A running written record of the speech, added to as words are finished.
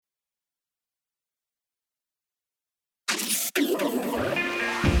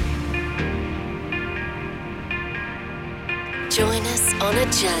Join us on a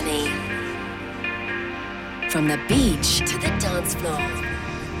journey from the beach to the dance floor.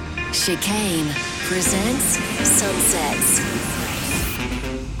 Chicane presents Sunsets.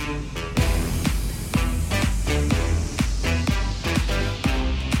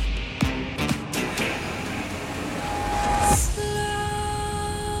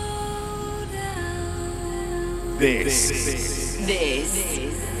 This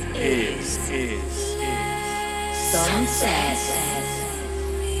is Sunset.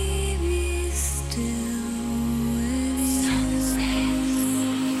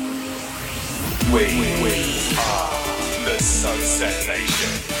 We are the Sunset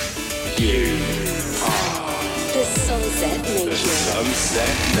Nation. You are The Sunset the Nation.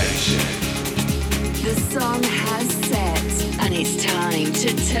 Sunset Nation. The sun has set, and it's time to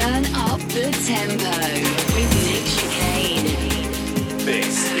turn up the tempo with Nick Chicane.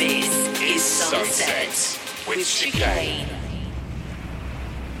 This is Sunset with Chicane.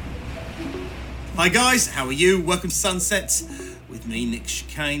 Hi guys, how are you? Welcome to Sunset with me, Nick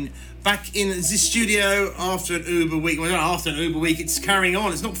Chicane. Back in the studio after an Uber week. Well, not after an Uber week, it's carrying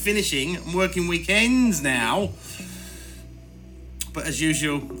on. It's not finishing. I'm working weekends now. But as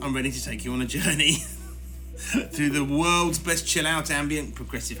usual, I'm ready to take you on a journey through the world's best chill out, ambient,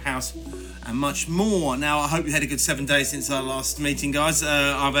 progressive house, and much more. Now, I hope you had a good 7 days since our last meeting, guys.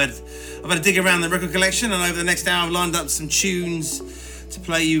 I've had a dig around the record collection, and over the next hour, I've lined up some tunes to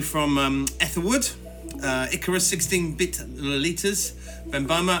play you from Ethelwood, Icarus, 16-bit Lolitas,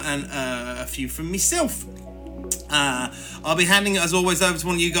 Bemboma, and a few from myself. I'll be handing it, as always, over to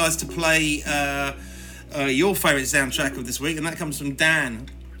one of you guys to play your favourite soundtrack of this week, and that comes from Dan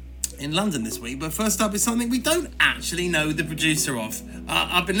in London this week. But first up is something we don't actually know the producer of.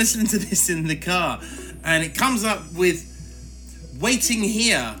 I've been listening to this in the car, and it comes up with Waiting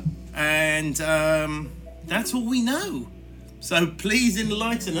Here, and that's all we know. So please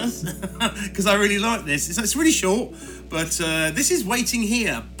enlighten us, because I really like this. It's really short, but this is Waiting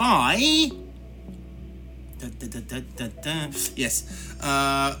Here by... Yes.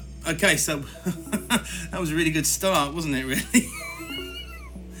 Okay, so that was a really good start, wasn't it, really?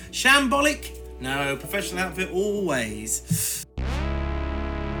 Shambolic? No, professional outfit always.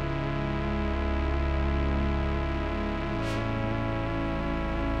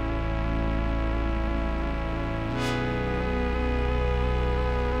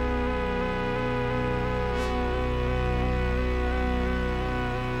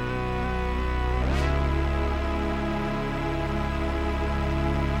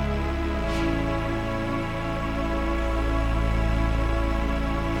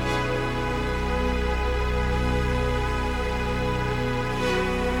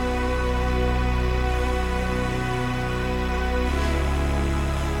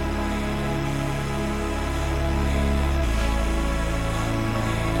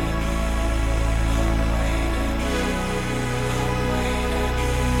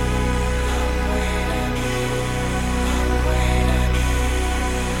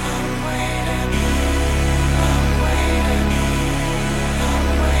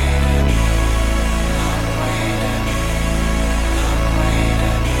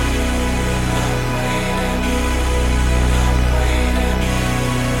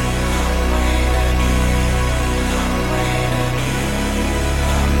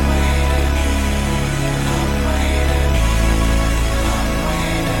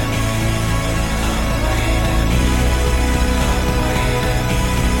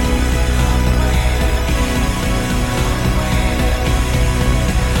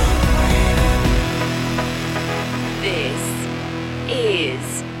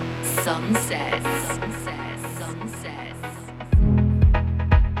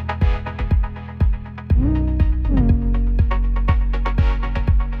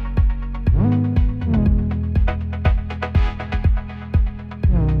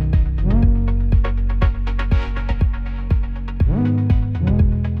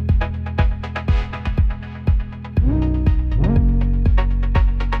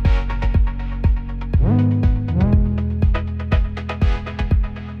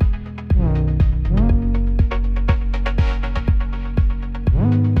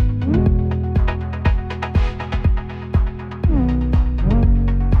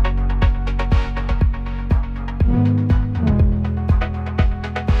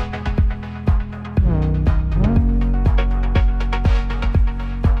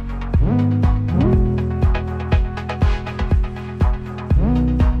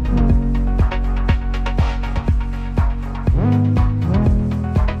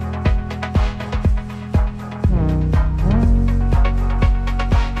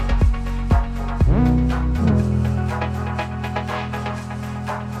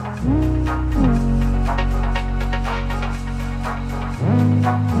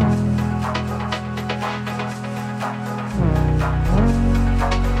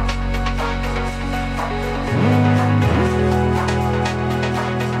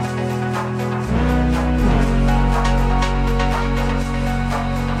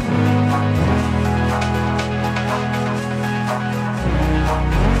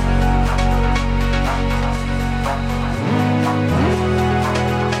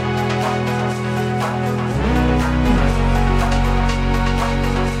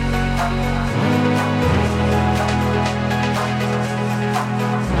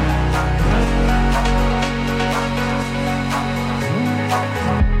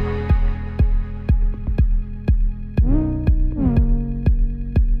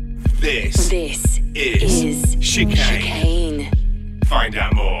 This is Chicane. Find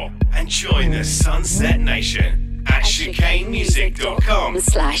out more and join the Sunset Nation at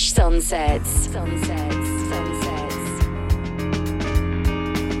chicanemusic.com/sunsets.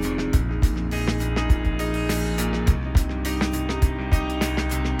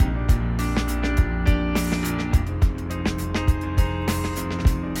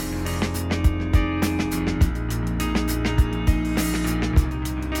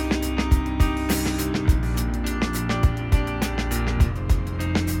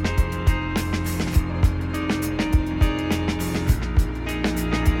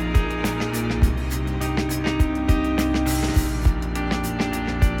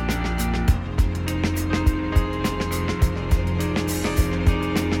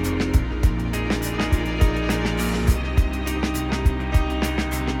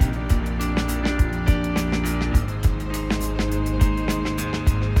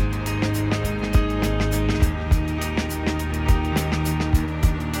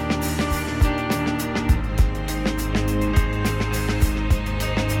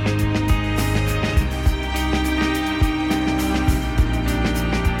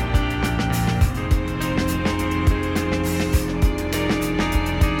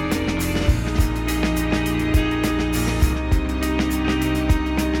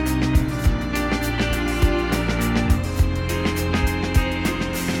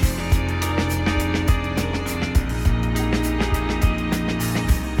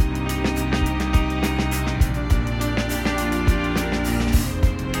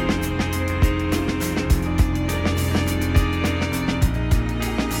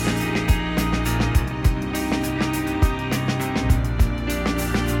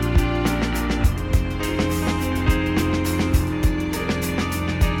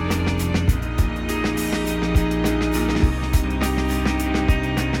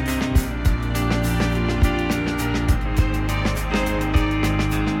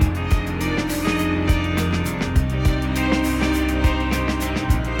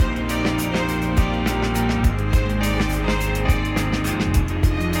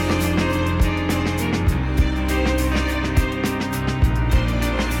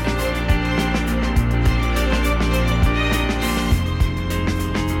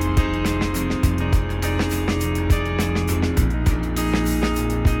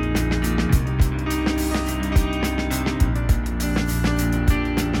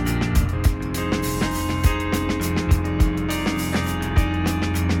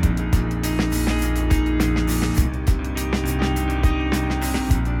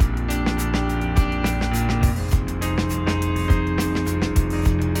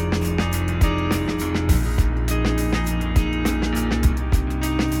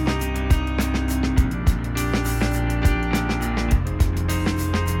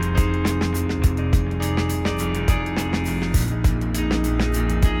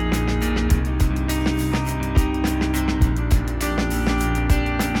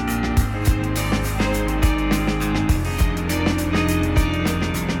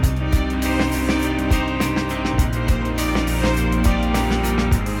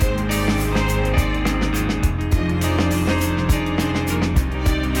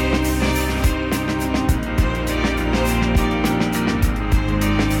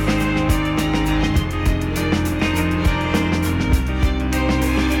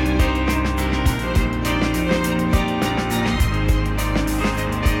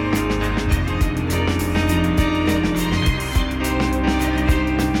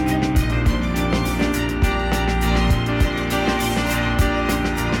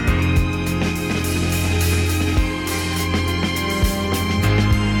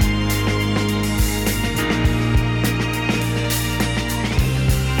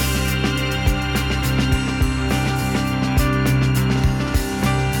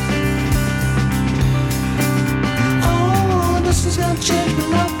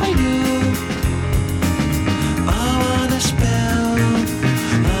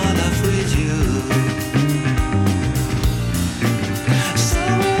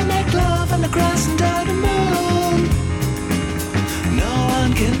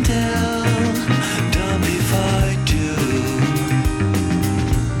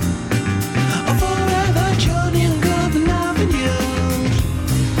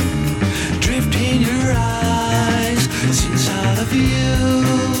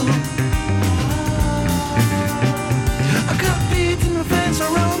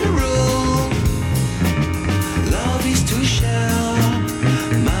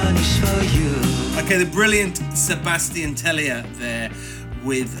 Okay, the brilliant Sebastian Tellier there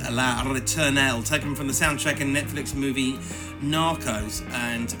with La Returnelle, taken from the soundtrack in Netflix movie Narcos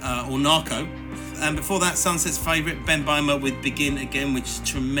or Narco. And before that, Sunset's favourite, Ben Böhmer with Begin Again, which is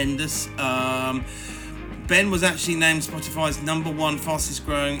tremendous. Ben was actually named Spotify's #1 fastest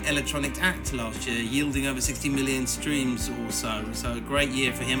growing electronic act last year, yielding over 60 million streams or so. So a great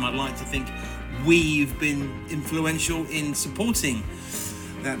year for him. I'd like to think we've been influential in supporting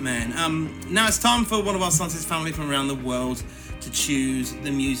that man. Now it's time for one of our Sunset's family from around the world to choose the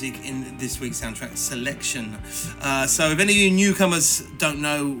music in this week's soundtrack selection. So if any of you newcomers don't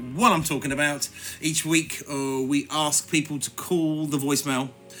know what I'm talking about, each week we ask people to call the voicemail,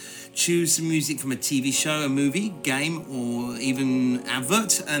 choose some music from a TV show, a movie, game, or even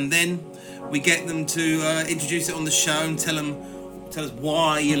advert, and then we get them to introduce it on the show and tell us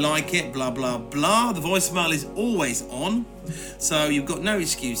why you like it, blah, blah, blah. The voicemail is always on, so you've got no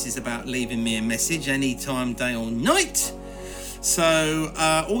excuses about leaving me a message anytime, day or night. So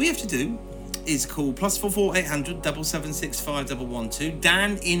all you have to do is call +44 800 776 5112.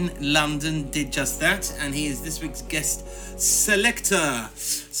 Dan in London did just that, and he is this week's guest selector.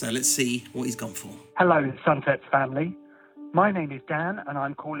 So let's see what he's gone for. Hello, Sunsets family. My name is Dan, and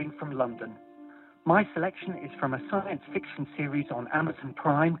I'm calling from London. My selection is from a science fiction series on Amazon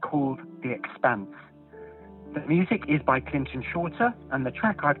Prime called The Expanse. The music is by Clinton Shorter, and the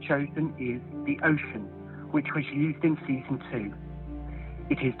track I've chosen is The Ocean, which was used in Season 2.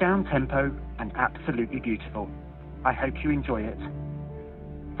 It is down-tempo and absolutely beautiful. I hope you enjoy it.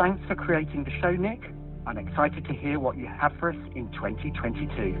 Thanks for creating the show, Nick. I'm excited to hear what you have for us in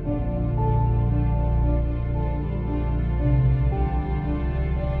 2022.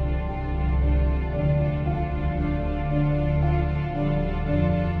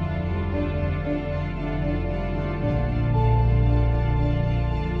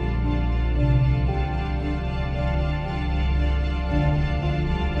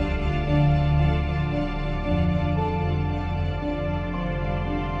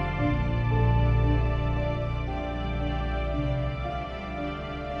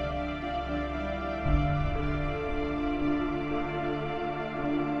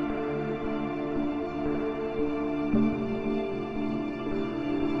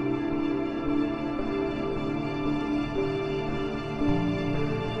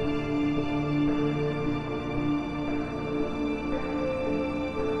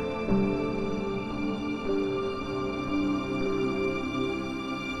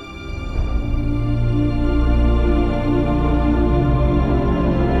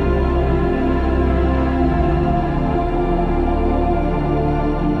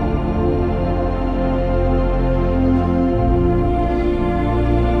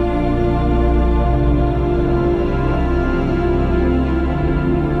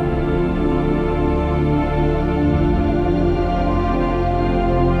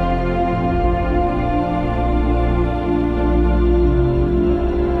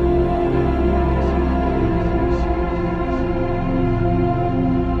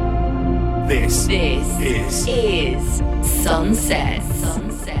 This is Sunset.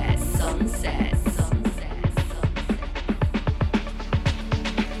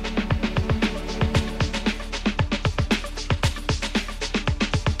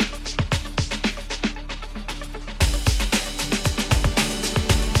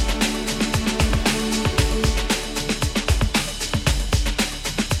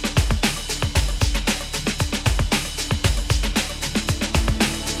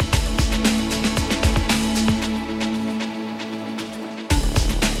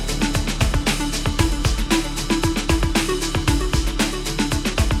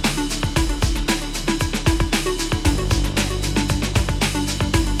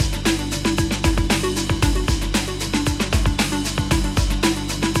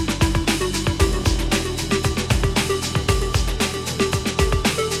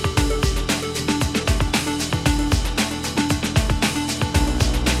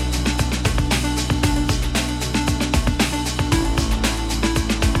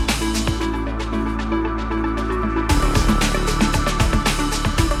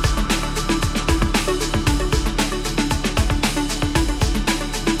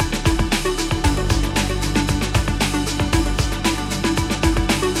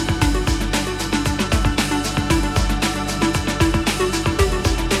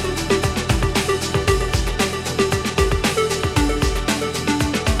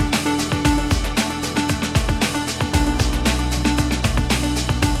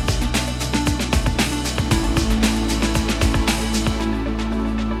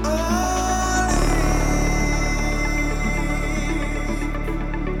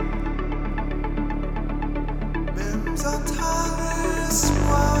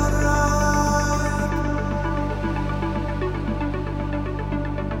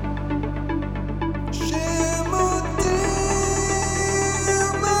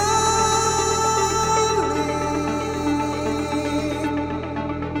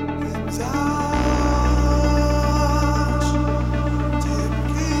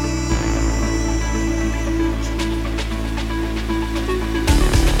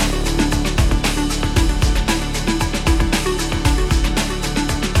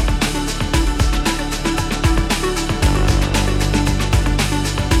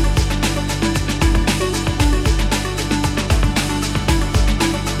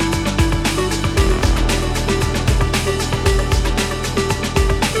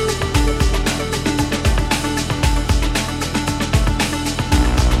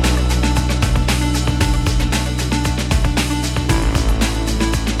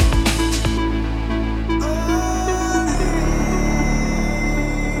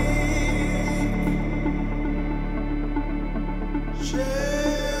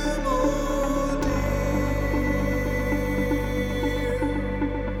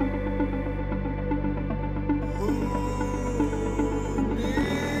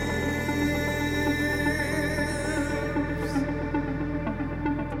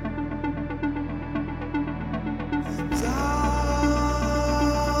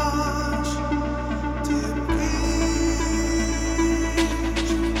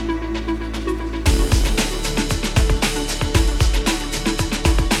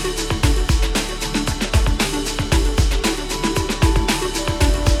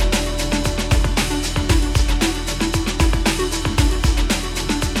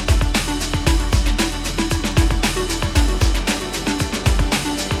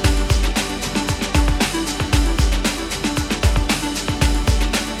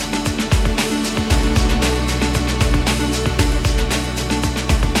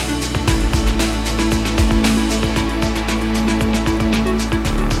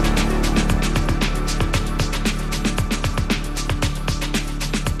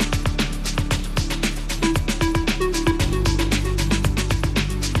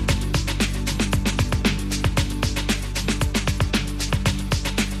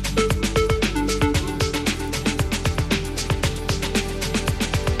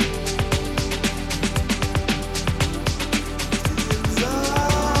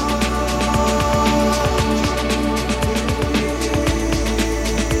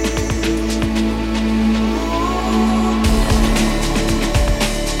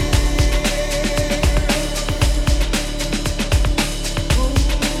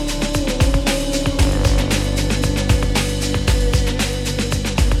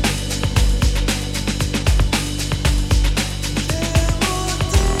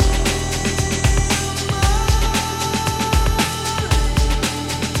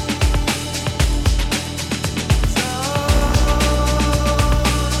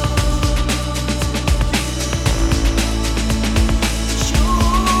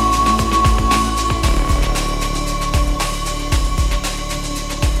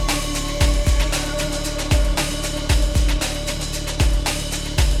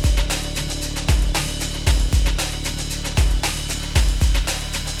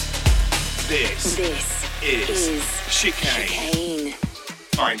 This is Chicane.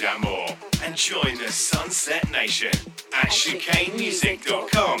 Find out more and join the Sunset Nation at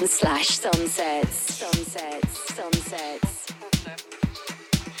chicanemusic.com/sunsets. Sunsets.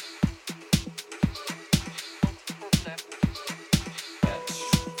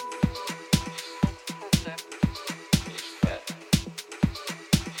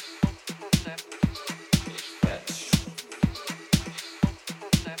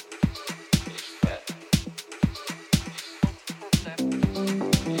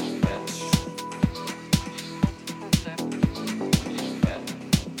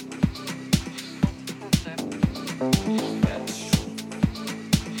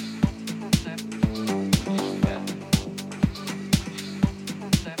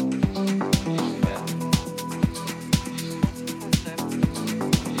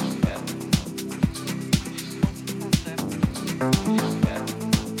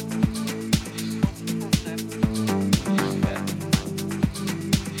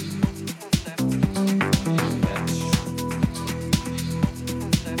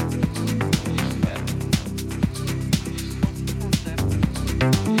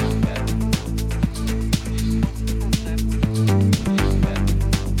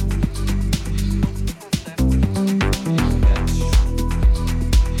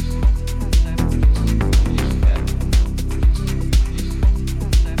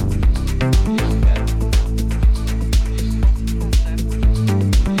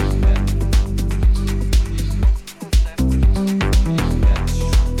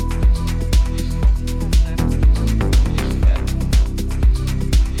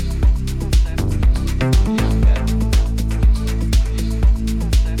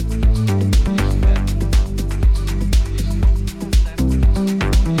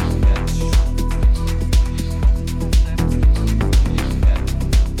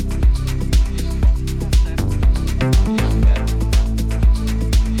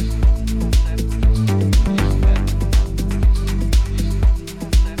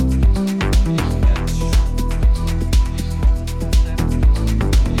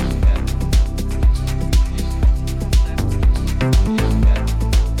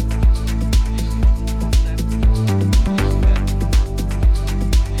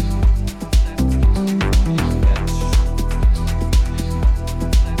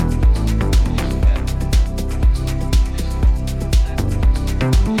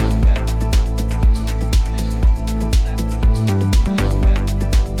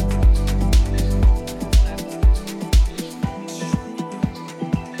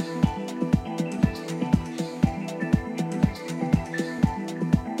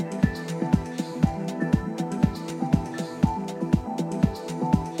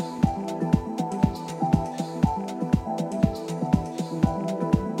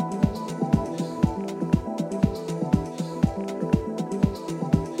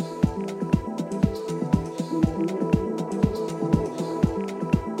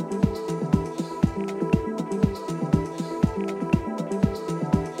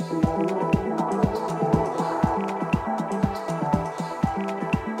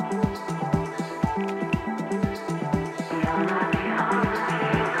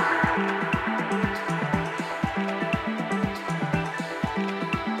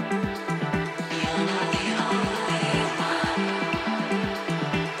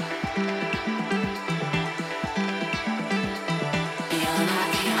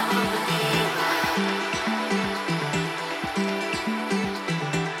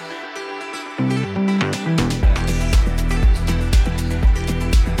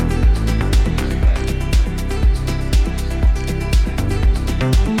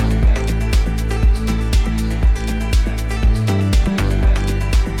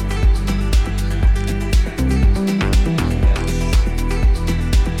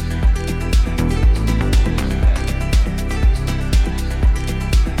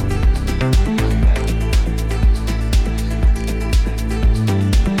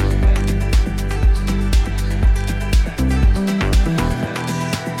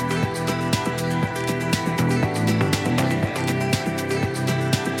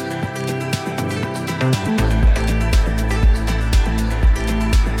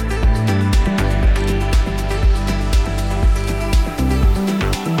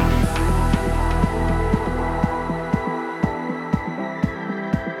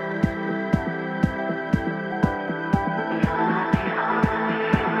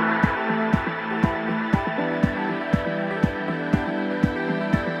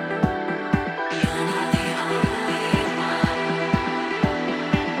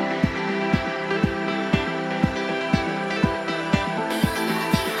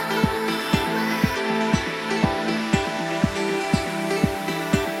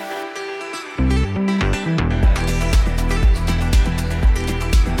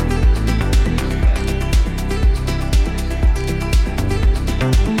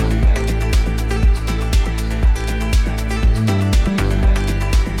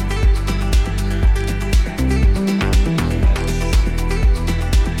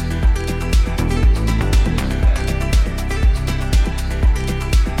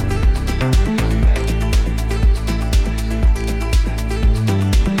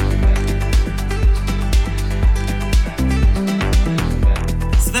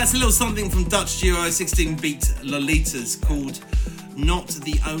 That's a little something from Dutch duo 16-beat Lolitas called Not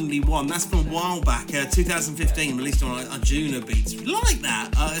the Only One. That's from a while back, 2015, released on Arjuna Beats. Like that.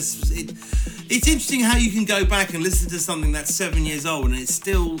 It's interesting how you can go back and listen to something that's 7 years old and it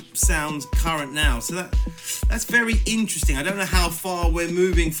still sounds current now. So that's very interesting. I don't know how far we're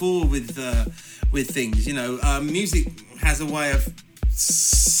moving forward with things. You know, music has a way of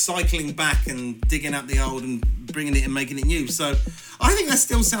cycling back and digging up the old and bringing it and making it new. So I think that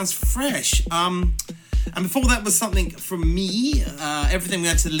still sounds fresh. And before that was something from me, Everything We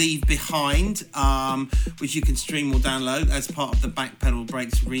Had to Leave Behind, which you can stream or download as part of the Backpedal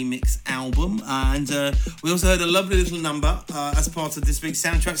Breaks remix album. And we also heard a lovely little number as part of this week's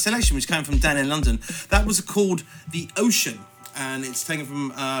soundtrack selection, which came from Dan in London. That was called The Ocean, and it's taken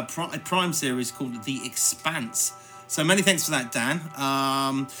from a Prime series called The Expanse. So many thanks for that, Dan.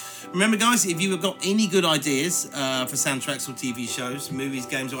 Remember, guys, if you've got any good ideas for soundtracks or TV shows, movies,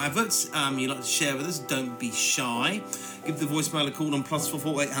 games or adverts you'd like to share with us, don't be shy. Give the voicemail a call on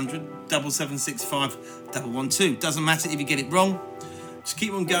 +44 800 7765 112. Doesn't matter if you get it wrong. Just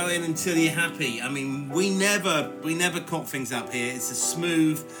keep on going until you're happy. I mean, we never cock things up here. It's a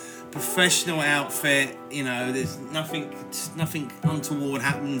smooth, professional outfit. You know, there's nothing untoward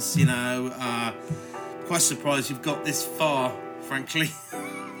happens. You know. Quite surprised you've got this far, frankly.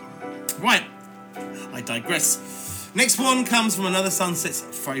 Right, I digress. Next one comes from another Sunset's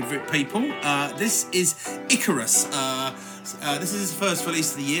favourite people. This is Icarus. This is his first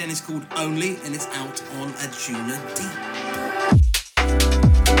release of the year and it's called Only, and it's out on Arjuna D.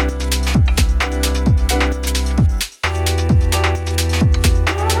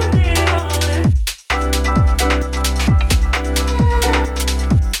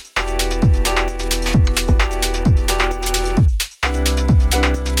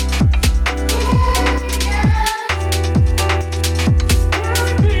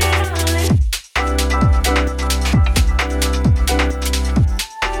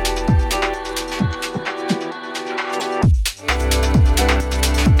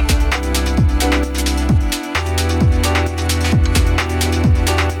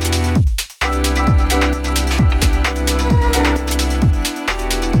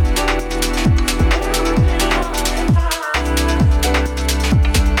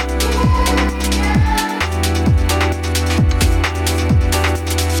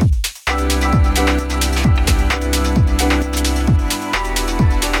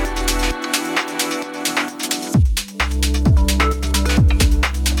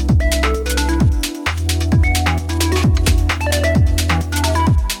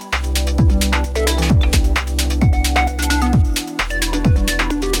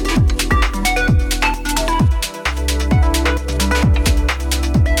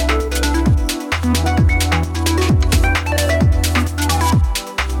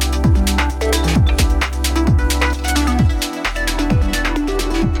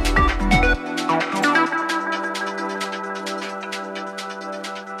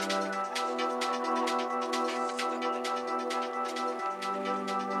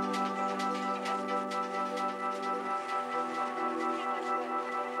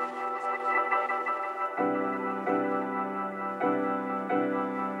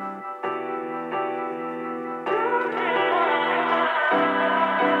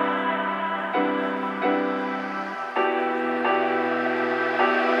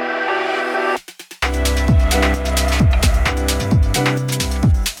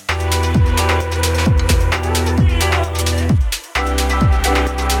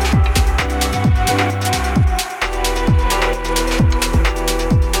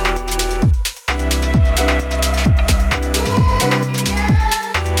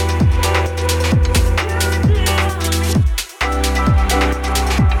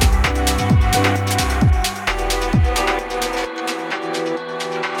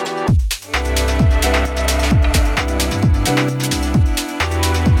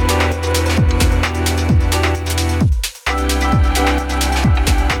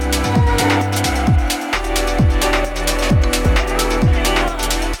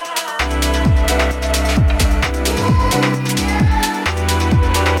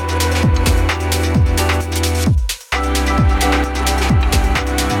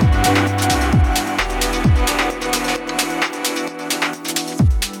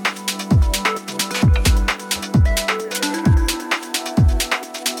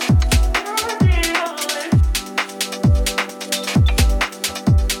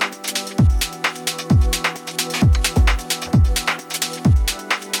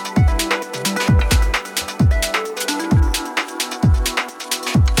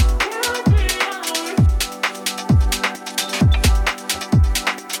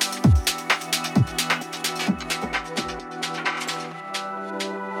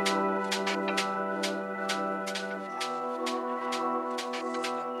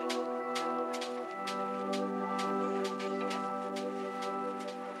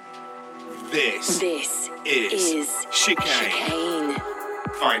 This is Chicane.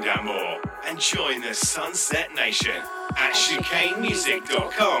 Find out more and join the Sunset Nation at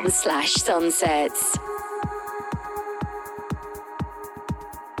chicanemusic.com/sunsets.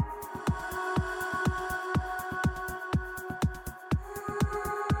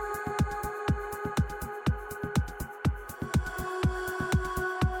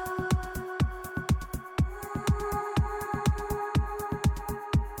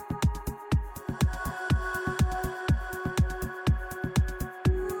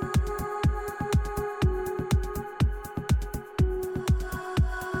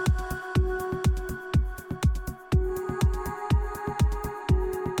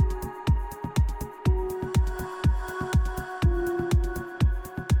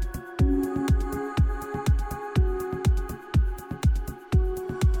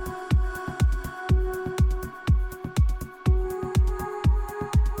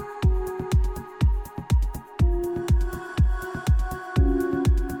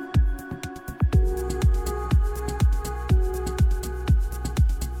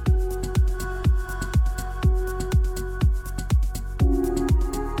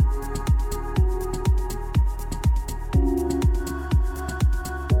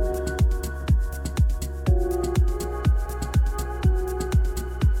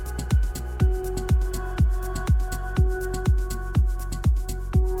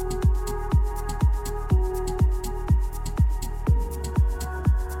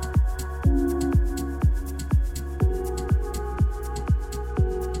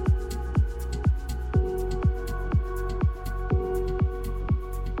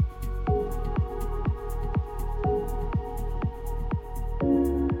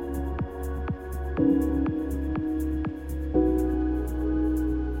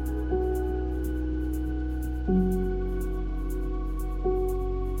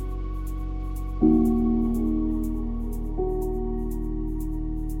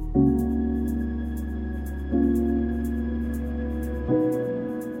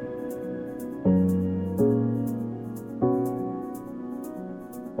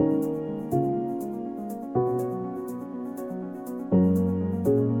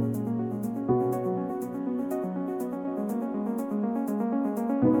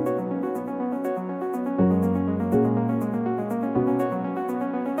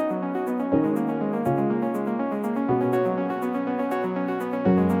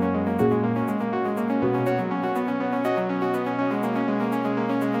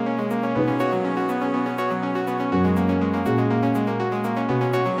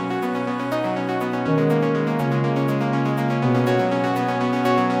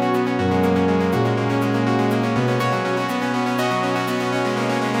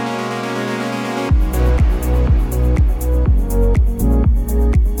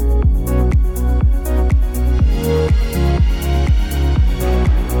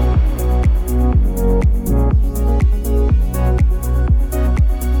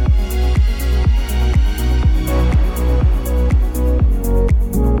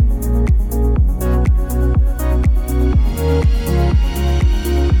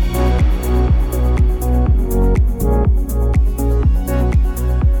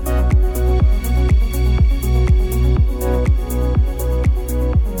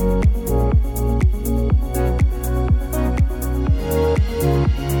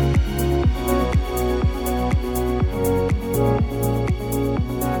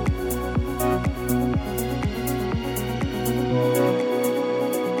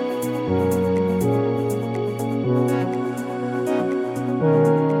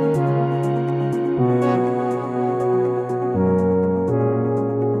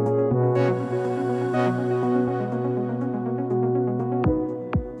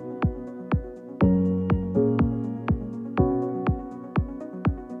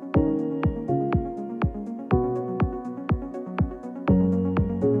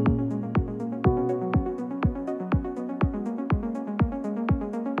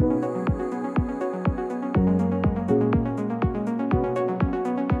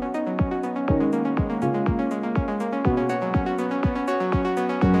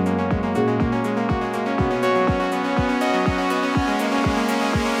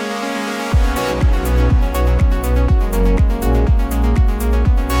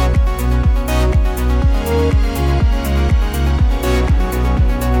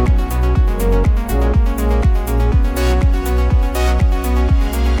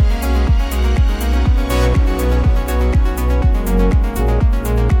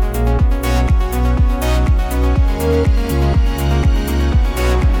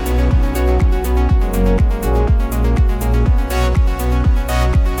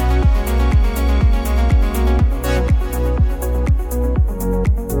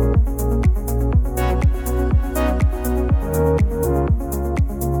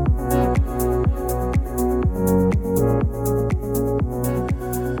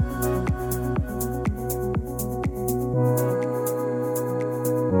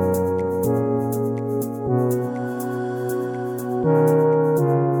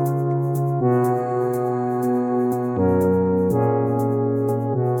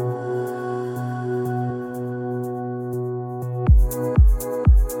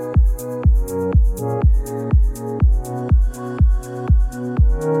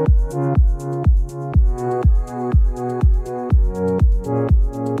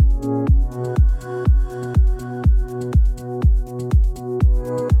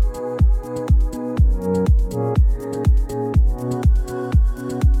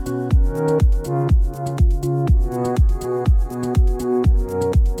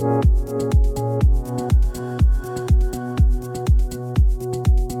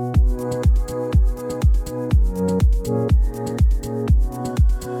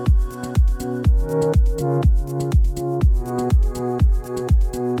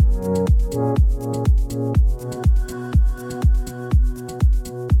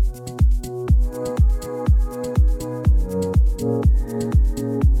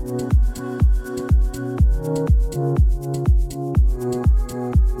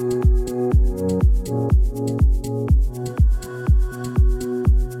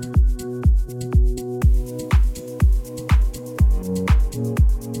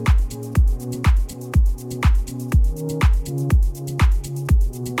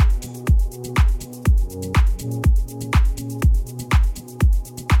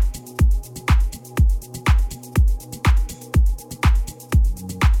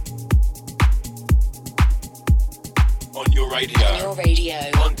 Radio.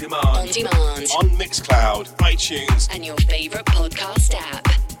 On demand. On Mixcloud, iTunes, and your favorite podcast app.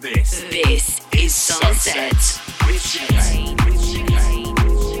 This is Sunset with Chicane.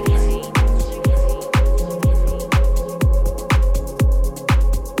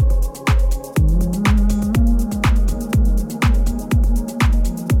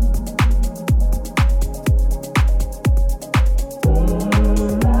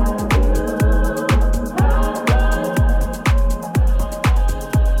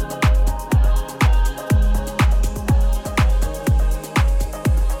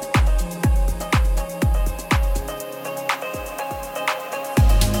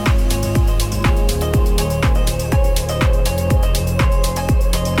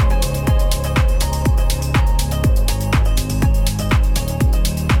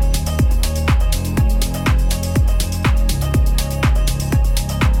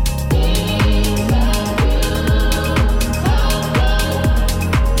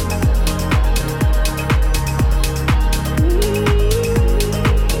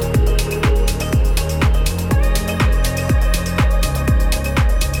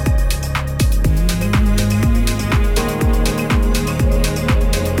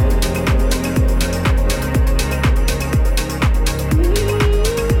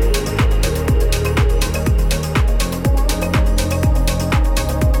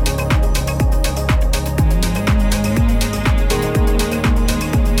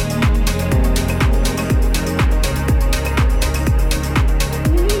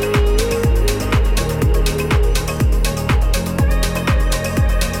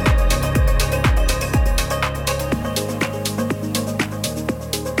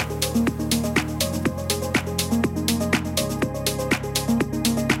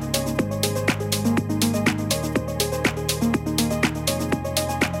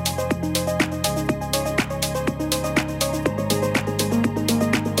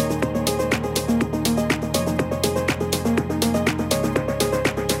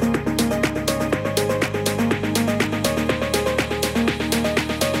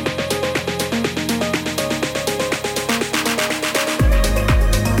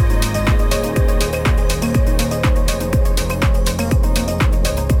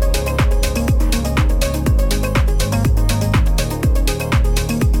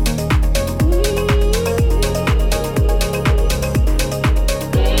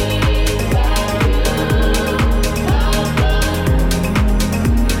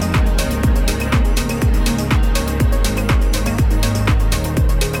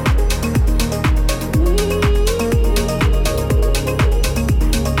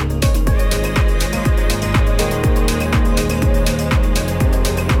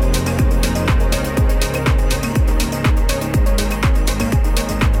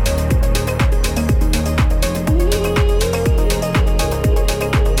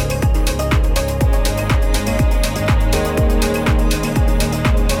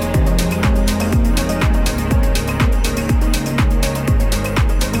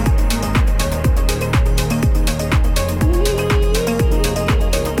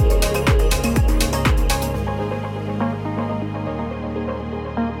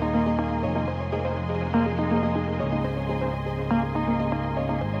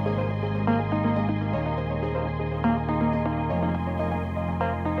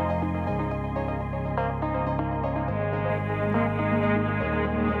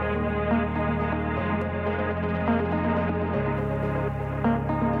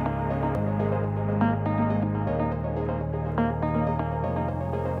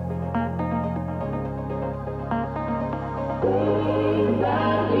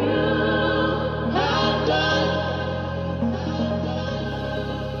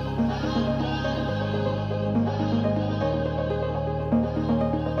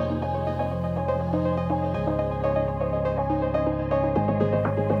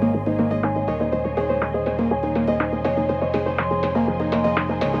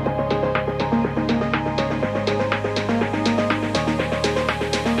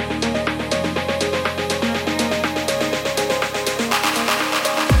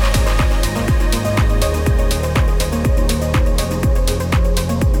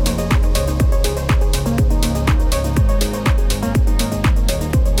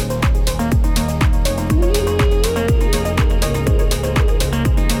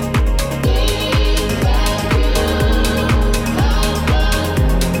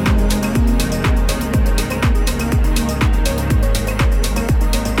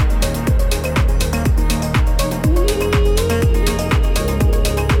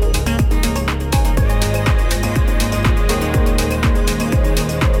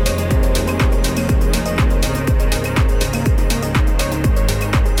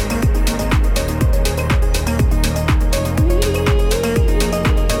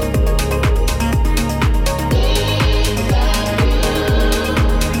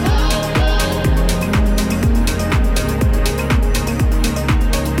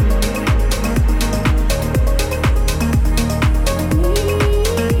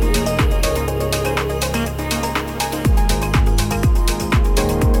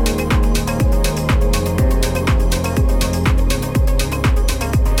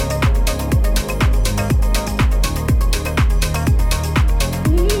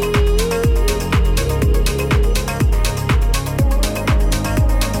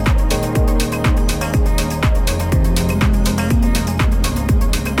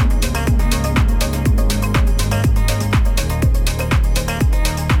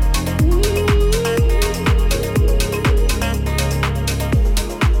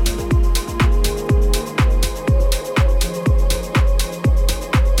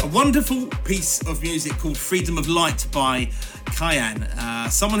 wonderful piece of music called Freedom of Light by Kyan,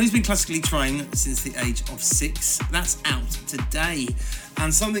 someone who's been classically trained since the age of 6. That's out today.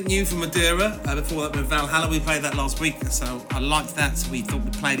 And something new from Madeira, before that with Valhalla. We played that last week, so I liked that, so we thought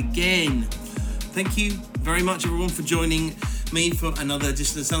we'd play it again. Thank you very much, everyone, for joining me for another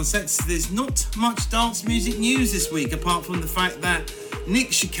edition of Sunsets. There's not much dance music news this week, apart from the fact that Nick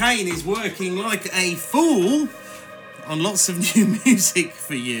Chicane is working like a fool on lots of new music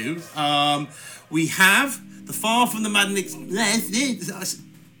for you. We have the Far From the Maddening...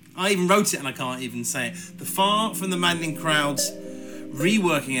 I even wrote it and I can't even say it. The Far From the Maddening Crowds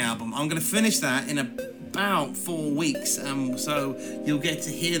reworking album. I'm going to finish that in about 4 weeks, so you'll get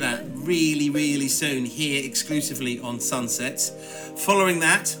to hear that really soon here exclusively on Sunsets. Following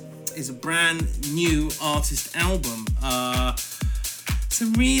that is a brand new artist album.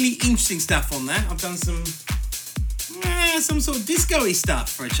 Some really interesting stuff on that. I've done some sort of disco-y stuff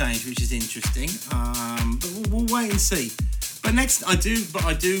for a change, which is interesting. But we'll wait and see. But next, I do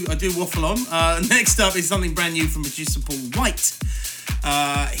waffle on. Next up is something brand new from producer Paul White.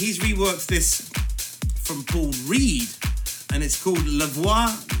 He's reworked this from Paul Reed, and it's called La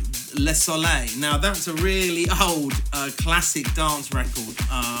Voix Le Soleil. Now, that's a really old classic dance record.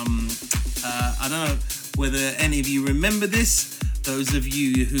 I don't know whether any of you remember this. Those of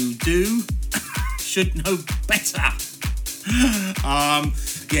you who do should know better.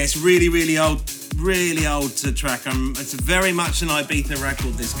 It's really old track. It's very much an Ibiza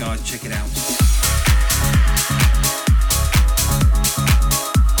record, this, guys. Check it out.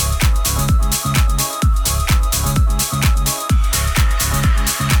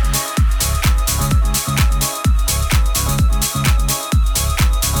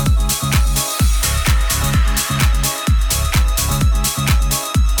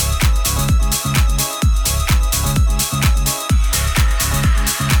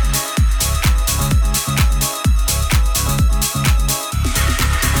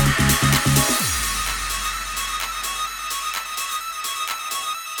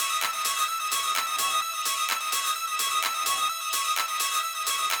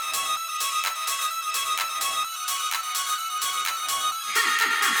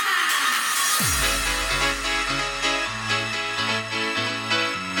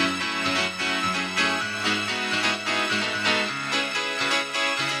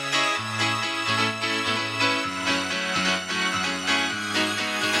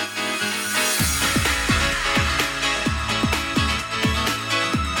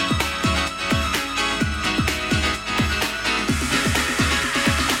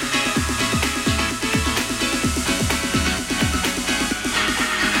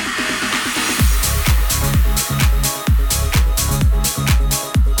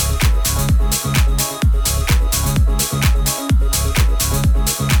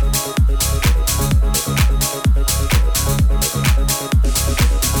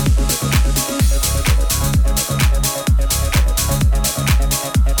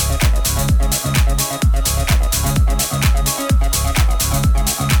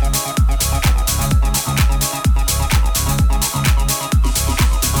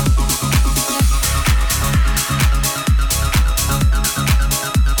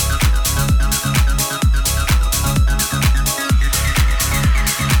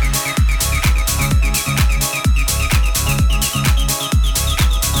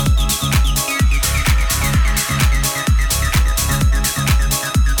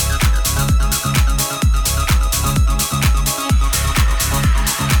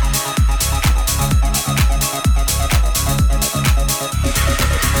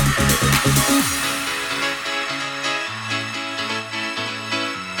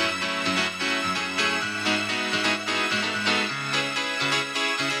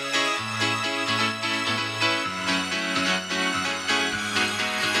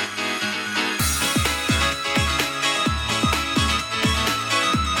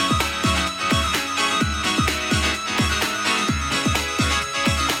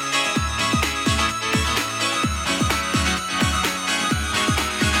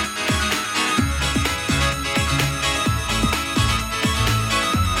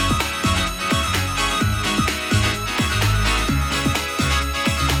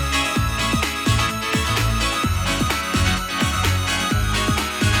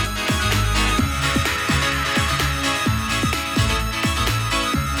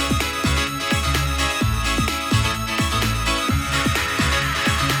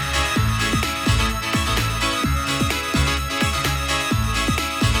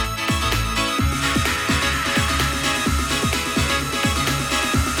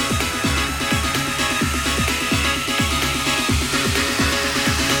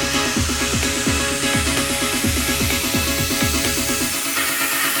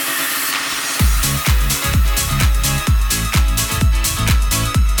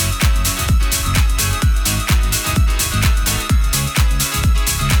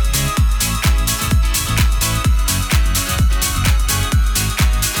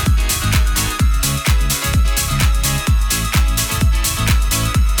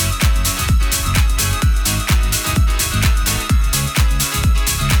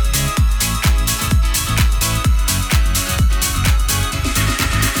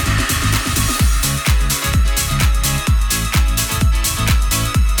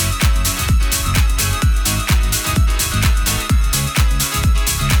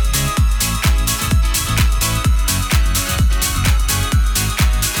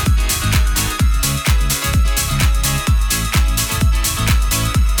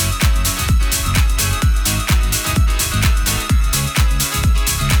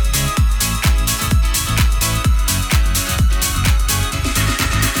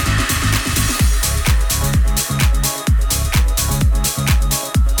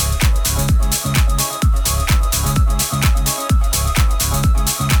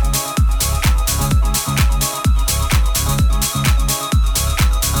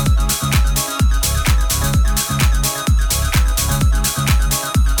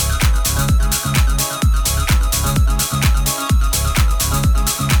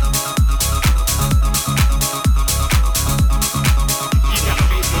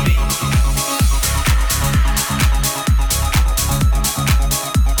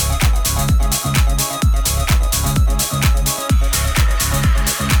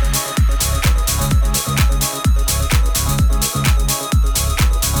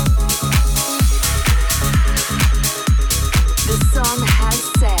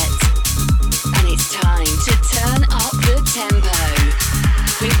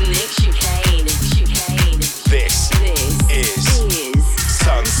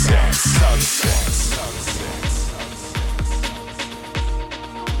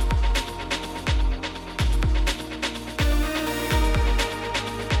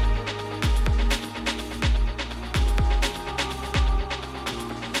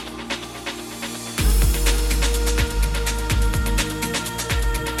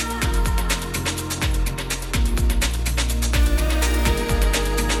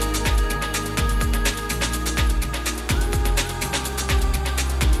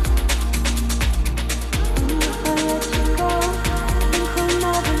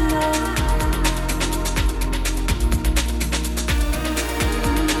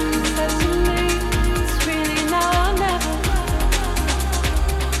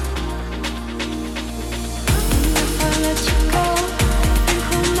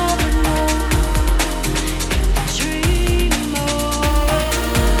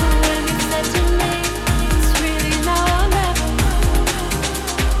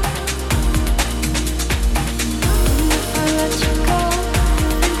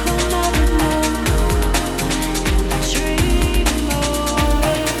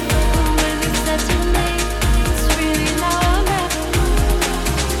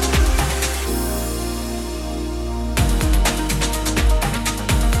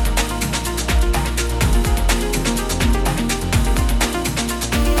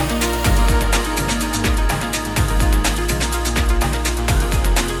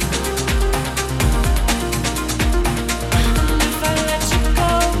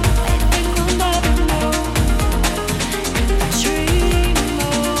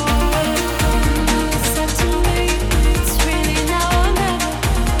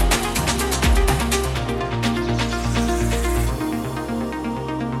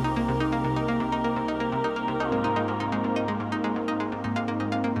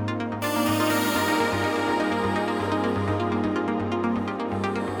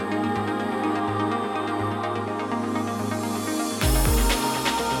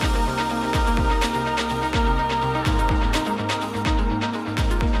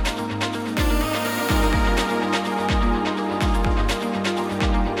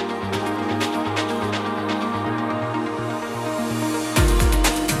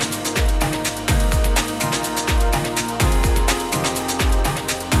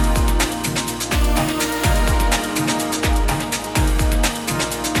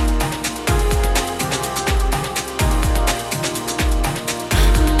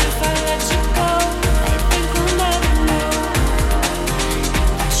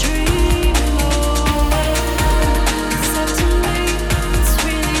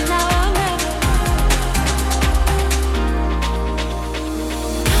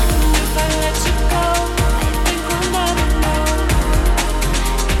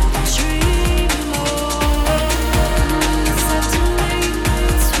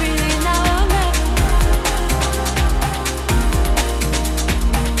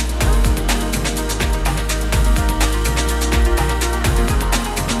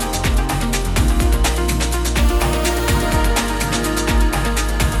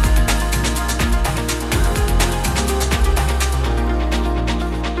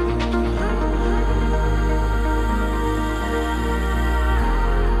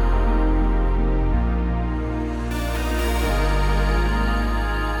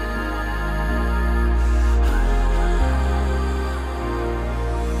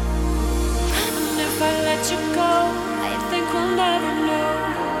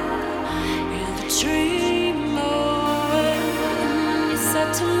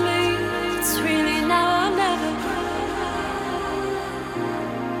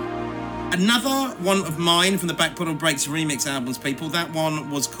 Another one of mine from the Back Bottle Breaks remix albums, people. That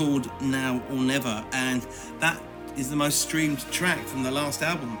one was called Now or Never, and that is the most streamed track from the last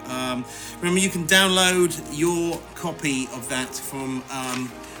album. Remember, you can download your copy of that from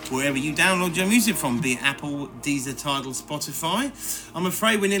wherever you download your music from, be it Apple, Deezer, Tidal, Spotify. I'm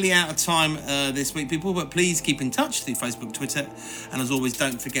afraid we're nearly out of time this week, people, but please keep in touch through Facebook, Twitter, and as always,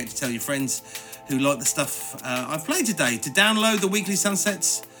 don't forget to tell your friends who like the stuff I've played today to download the weekly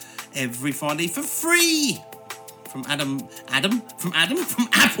Sunsets every Friday for free from Adam from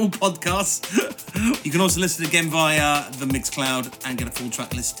Apple Podcasts. You can also listen again via the Mixcloud and get a full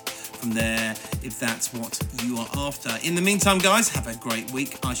track list from there if that's what you are after. In the meantime, guys, have a great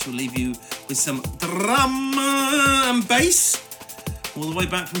week. I shall leave you with some drum and bass all the way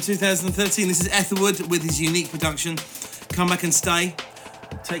back from 2013. This is Etherwood with his unique production. Come back and stay.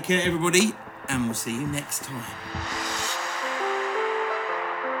 Take care, everybody, and we'll see you next time.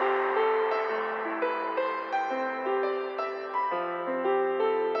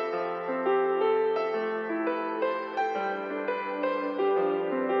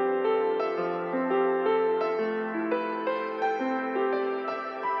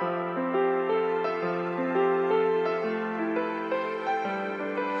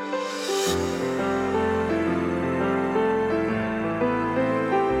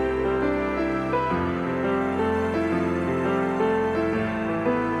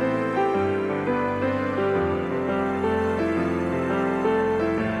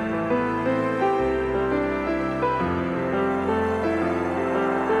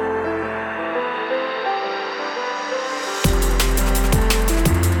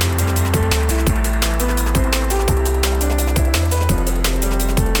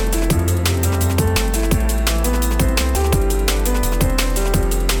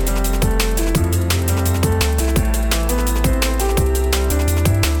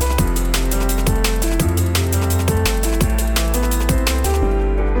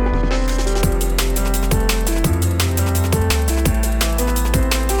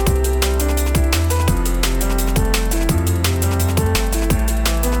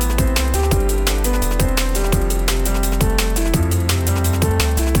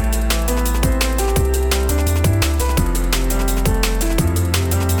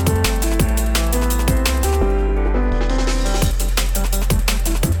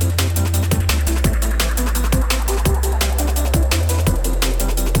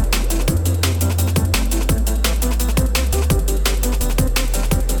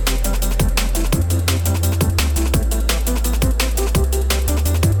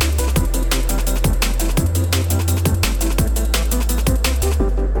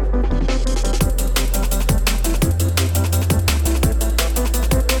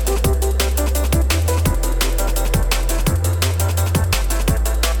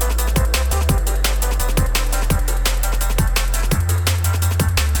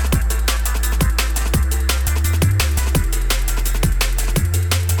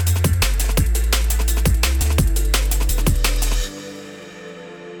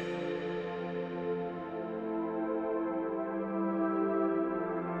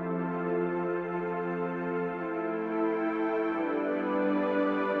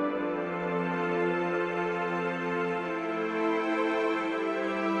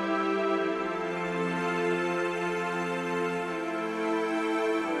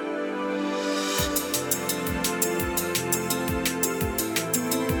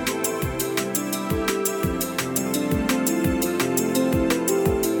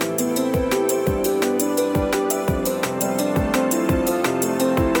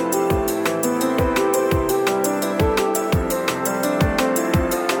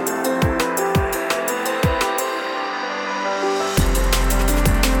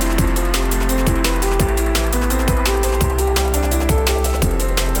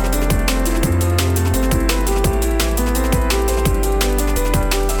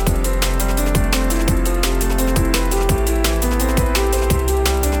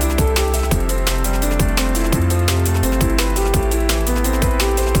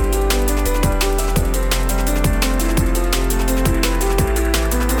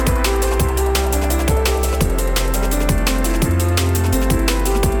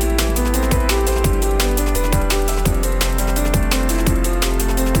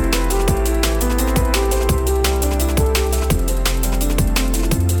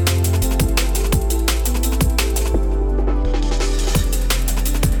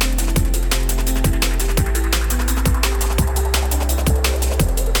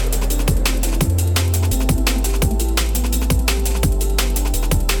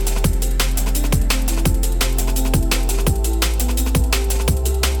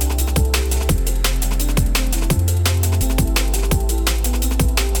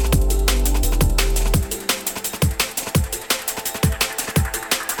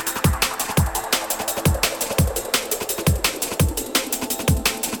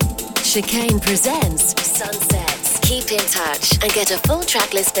 Chicane presents Sunsets. Keep in touch and get a full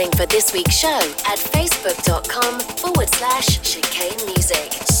track listing for this week's show at facebook.com/Chicane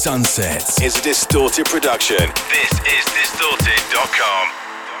Music. Sunsets is a Distorted production. This is distorted.com.